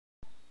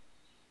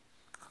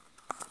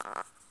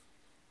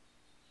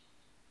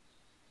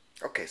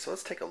Okay, so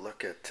let's take a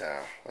look at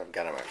what I've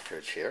got in my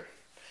fridge here.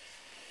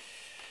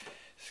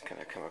 Just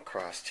kind of come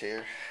across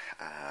here.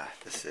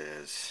 This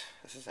is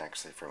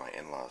actually from my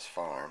in-laws'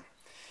 farm,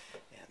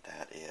 and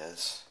that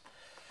is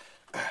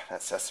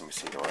that's sesame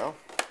seed oil.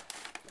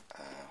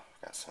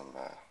 Got some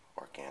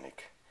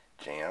organic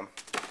jam,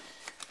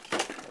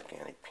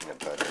 organic peanut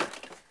butter.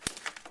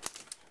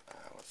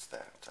 What's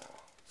that?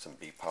 Some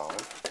bee pollen.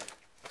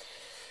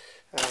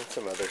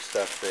 Some other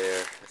stuff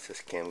there. This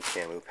is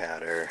camu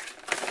powder.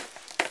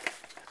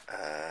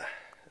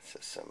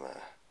 This is some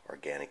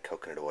organic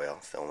coconut oil.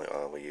 It's the only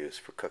oil we use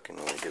for cooking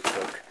when we do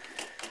cook.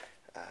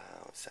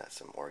 What's that?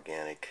 Some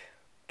organic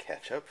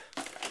ketchup.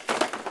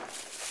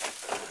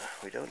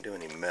 We don't do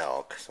any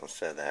milk, so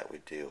instead of that we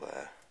do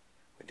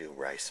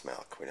rice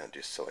milk. We don't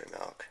do soy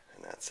milk,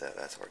 and that's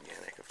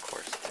organic, of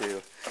course,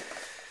 too.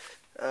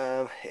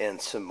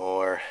 And some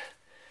more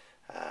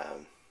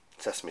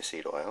sesame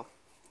seed oil.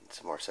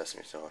 Some more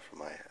sesame seed oil from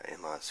my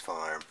in-laws'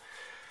 farm.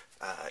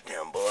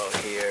 Down below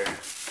here,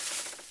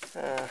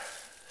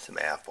 some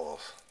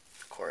apples,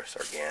 of course,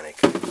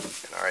 organic.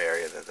 In our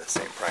area, they're the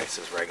same price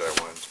as regular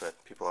ones, but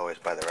people always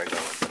buy the regular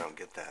ones. I don't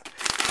get that.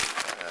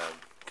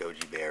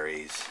 Goji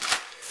berries.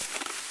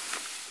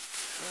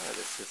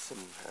 This is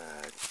some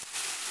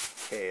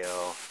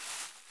kale,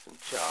 some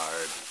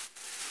chard.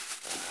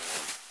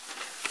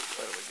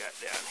 What do we got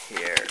down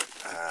here?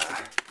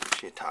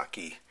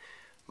 Shiitake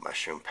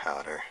mushroom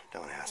powder.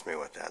 Don't ask me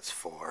what that's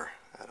for.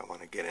 I don't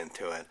want to get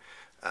into it.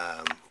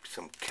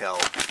 Some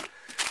kelp,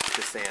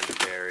 casanda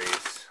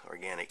berries,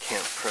 organic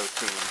hemp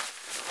protein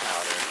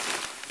powder.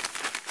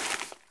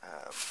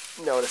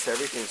 Notice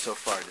everything so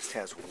far just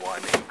has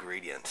one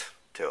ingredient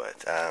to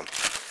it.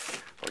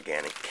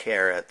 Organic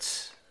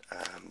carrots,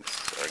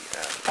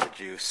 the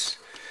juice.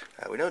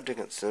 We don't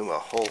consume a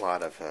whole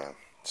lot of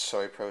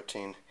soy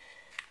protein.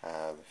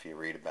 If you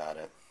read about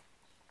it,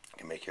 you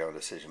can make your own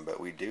decision, but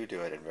we do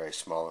it in very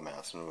small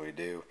amounts, and when we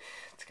do,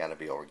 it's got to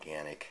be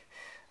organic,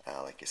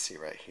 like you see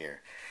right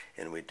here,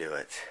 and we do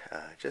it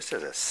just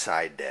as a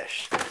side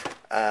dish.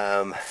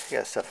 You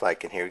got stuff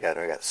like in here, we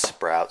got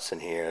sprouts in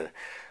here.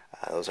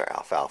 Those are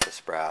alfalfa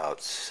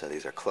sprouts. So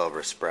these are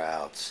clover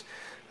sprouts.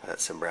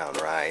 Some brown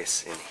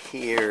rice in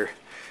here.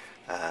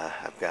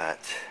 I've got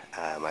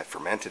my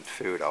fermented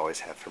food. I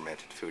always have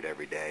fermented food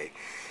every day.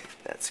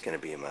 That's going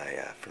to be my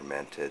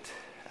fermented.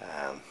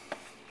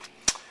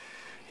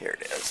 Here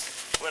it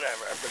is.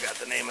 Whatever, I forgot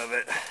the name of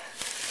it.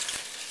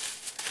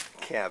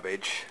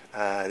 Cabbage.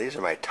 These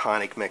are my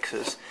tonic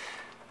mixes.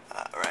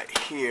 Right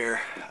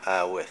here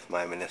with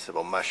my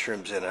municipal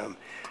mushrooms in them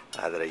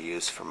that I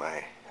use for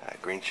my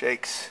green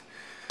shakes.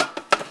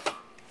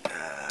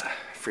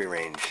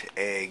 Free-range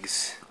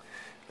eggs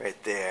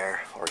right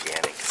there.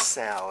 Organic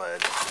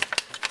salad.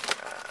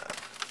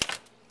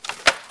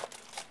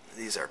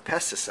 These are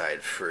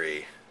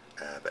pesticide-free,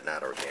 but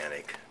not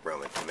organic.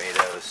 Roman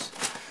tomatoes.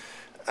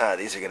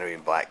 These are going to be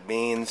black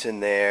beans in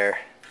there.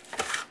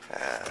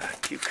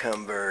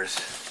 Cucumbers.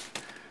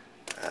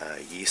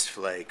 Yeast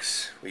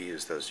flakes. We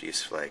use those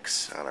yeast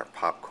flakes on our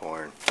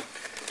popcorn.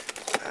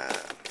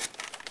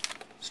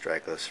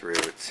 Astragalus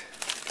roots.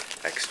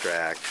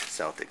 Extract.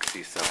 Celtic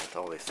sea salt.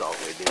 All the salt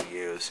we do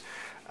use.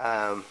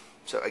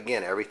 So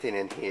again, everything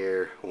in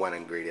here, one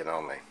ingredient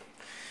only.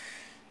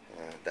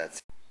 That's.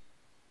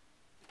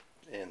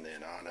 And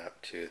then on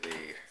up to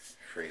the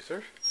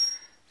freezer. Let's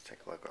take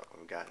a look at what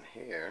we've got in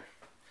here.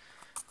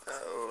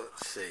 Oh,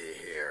 let's see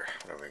here.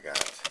 What have we got?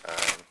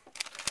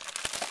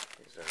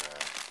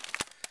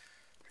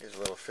 These are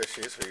little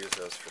fishies. We use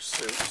those for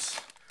soups.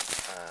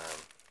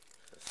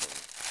 Some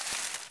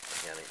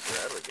organic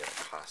bread we get at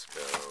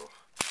Costco.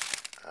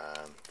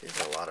 These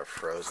are a lot of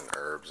frozen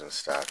herbs and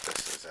stuff.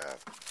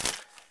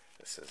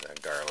 This is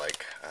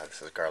garlic.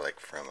 This is garlic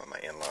from my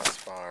in-laws'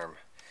 farm.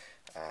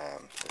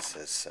 This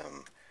is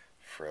some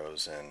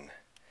frozen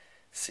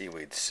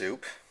seaweed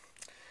soup.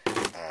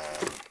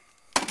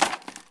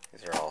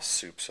 These are all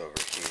soups over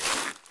here.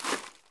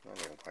 I'm not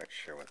even quite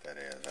sure what that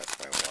is. That's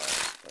my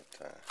wife, but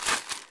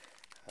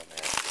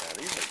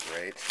these are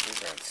great.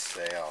 These are on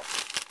sale.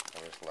 I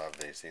just love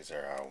these. These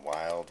are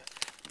wild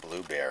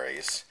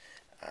blueberries,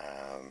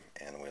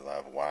 and we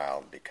love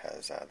wild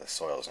because the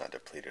soil is not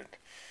depleted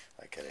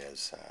like it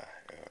is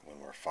when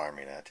we're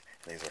farming it.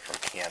 And these are from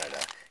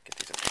Canada. Get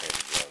these at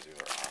Trader Joe's. These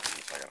are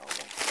awesome. So I got a whole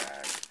bunch of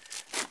bags.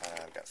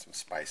 I've got some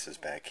spices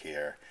back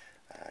here.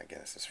 Again,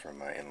 this is from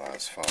my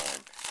in-laws'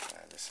 farm.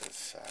 This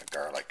is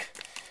garlic.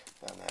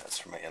 And that's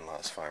from my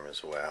in-laws' farm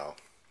as well.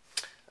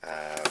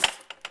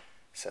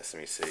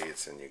 Sesame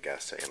seeds, and you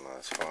guessed it,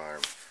 in-laws'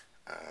 farm.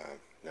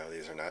 No,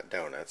 these are not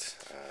donuts.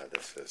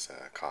 This is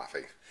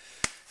coffee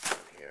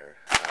in here.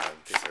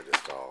 These are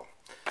just all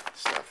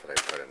stuff that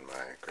I put in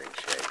my green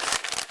shakes.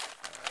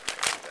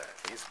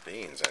 These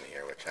beans on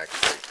here, which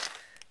actually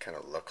kind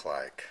of look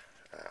like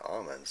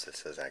almonds,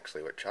 this is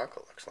actually what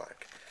chocolate looks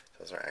like.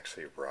 Those are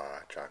actually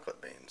raw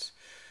chocolate beans.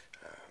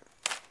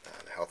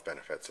 The health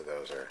benefits of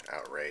those are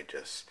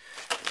outrageous.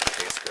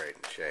 They taste great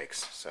in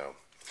shakes. So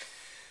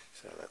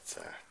let's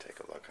take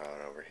a look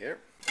on over here.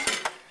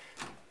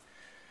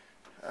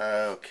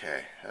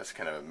 Okay, that's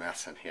kind of a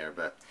mess in here,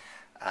 but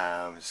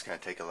I'm just going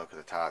to take a look at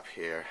the top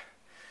here.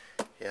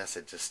 Yes,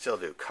 I just still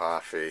do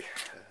coffee,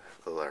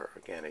 a little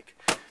organic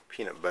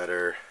peanut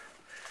butter,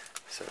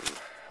 some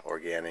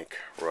organic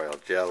royal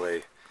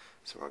jelly,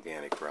 some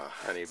organic raw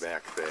honey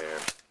back there.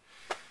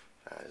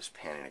 Just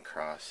panning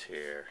across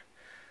here.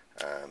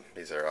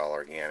 These are all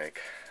organic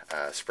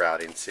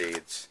sprouting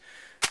seeds.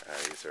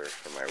 These are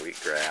from my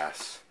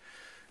wheatgrass.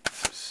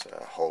 This is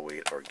whole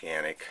wheat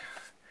organic.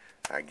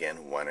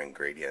 Again, one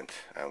ingredient.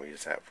 We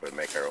use that to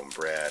make our own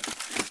bread.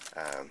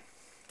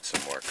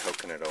 Some more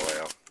coconut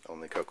oil.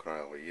 Only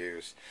coconut oil we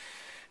use.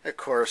 Of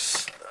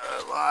course,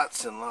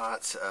 lots and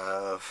lots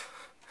of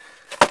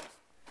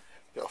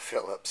Bill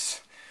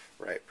Phillips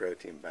Right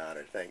Protein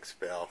Powder. Thanks,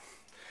 Bill.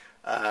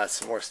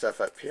 Some more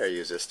stuff up here. I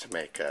use this to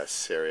make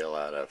cereal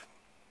out of.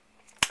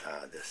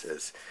 This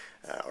is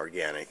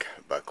organic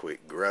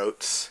buckwheat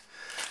groats,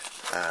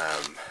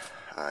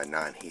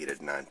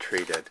 non-heated,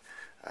 non-treated.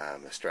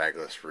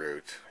 Astragalus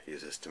root. I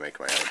use this to make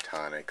my own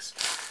tonics.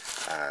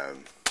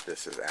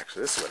 This is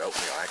what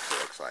oatmeal actually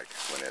looks like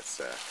when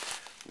it's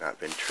not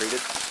been treated.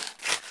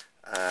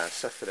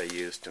 Stuff that I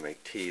use to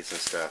make teas and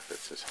stuff.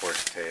 This is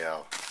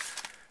horsetail,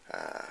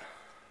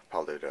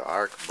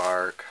 Paluda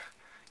bark,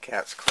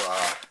 cat's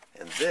claw,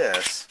 and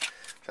this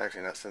is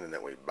actually not something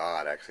that we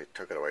bought. I actually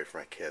took it away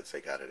from my kids.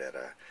 They got it at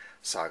a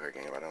soccer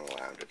game. I don't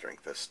allow them to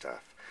drink this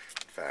stuff.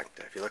 In fact,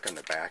 if you look on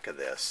the back of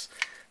this,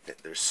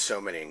 there's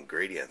so many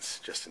ingredients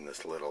just in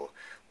this little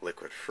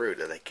liquid fruit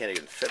that they can't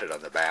even fit it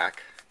on the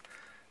back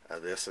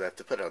of this, so they have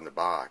to put it on the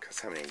box. That's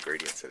how many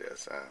ingredients it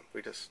is.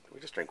 We just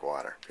drink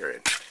water,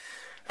 period.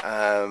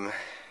 I'm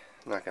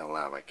not going to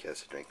allow my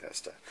kids to drink that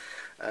stuff.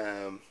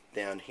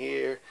 Down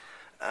here,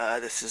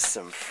 this is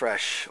some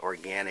fresh,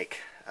 organic,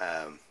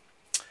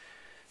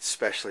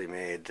 specially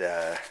made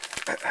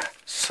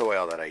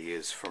soil that I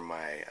use for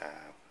my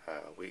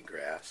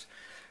wheatgrass.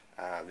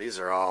 These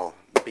are all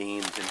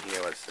beans in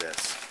here. What's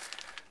this?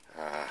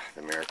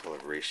 The miracle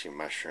of reishi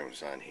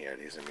mushrooms on here.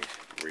 These are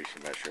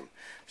reishi mushroom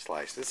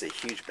slices. This is a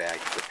huge bag,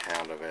 it's a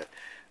pound of it.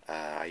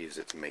 I use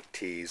it to make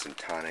teas and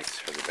tonics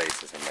for the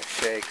basis of my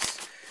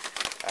shakes.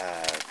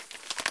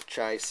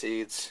 Chai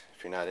seeds.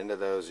 If you're not into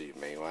those, you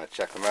may want to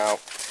check them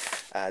out.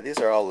 These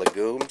are all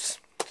legumes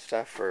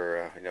stuff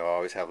for, I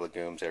always have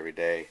legumes every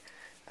day.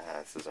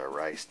 This is our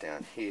rice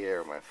down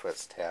here. My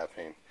foot's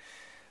tapping.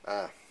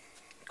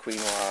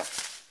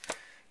 Quinoa.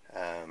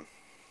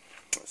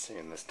 Let's see,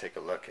 and let's take a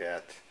look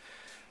at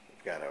what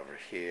we've got over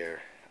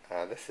here.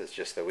 This is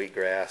just the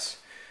wheatgrass.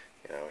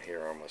 Here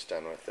we're almost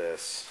done with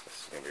this.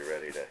 This is going to be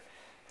ready to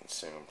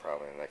consume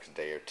probably in the next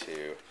day or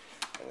two.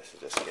 And this is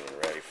just getting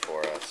ready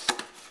for us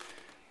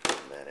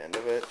on that end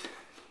of it.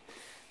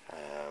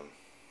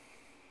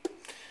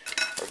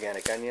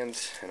 Organic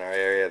onions in our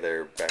area,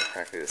 they're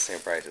practically the same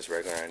price as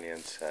regular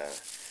onions.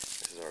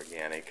 This is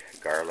organic.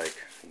 Garlic,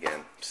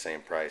 again,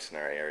 same price in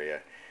our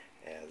area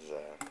as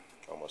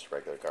almost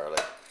regular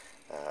garlic.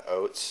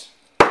 Oats,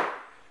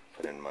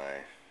 put in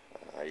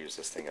I use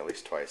this thing at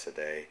least twice a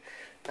day.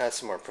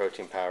 Some more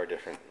protein powder,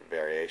 different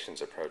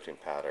variations of protein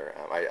powder.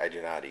 I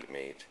do not eat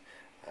meat.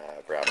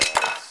 Brown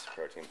rice,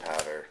 protein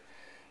powder,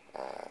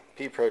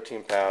 pea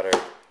protein powder,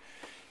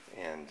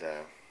 and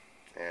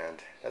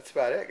that's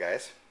about it,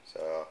 guys.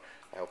 So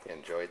I hope you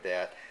enjoyed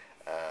that.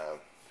 I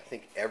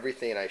think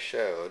everything I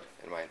showed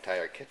in my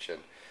entire kitchen,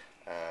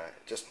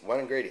 just one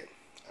ingredient.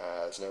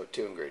 There's no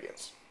two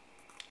ingredients.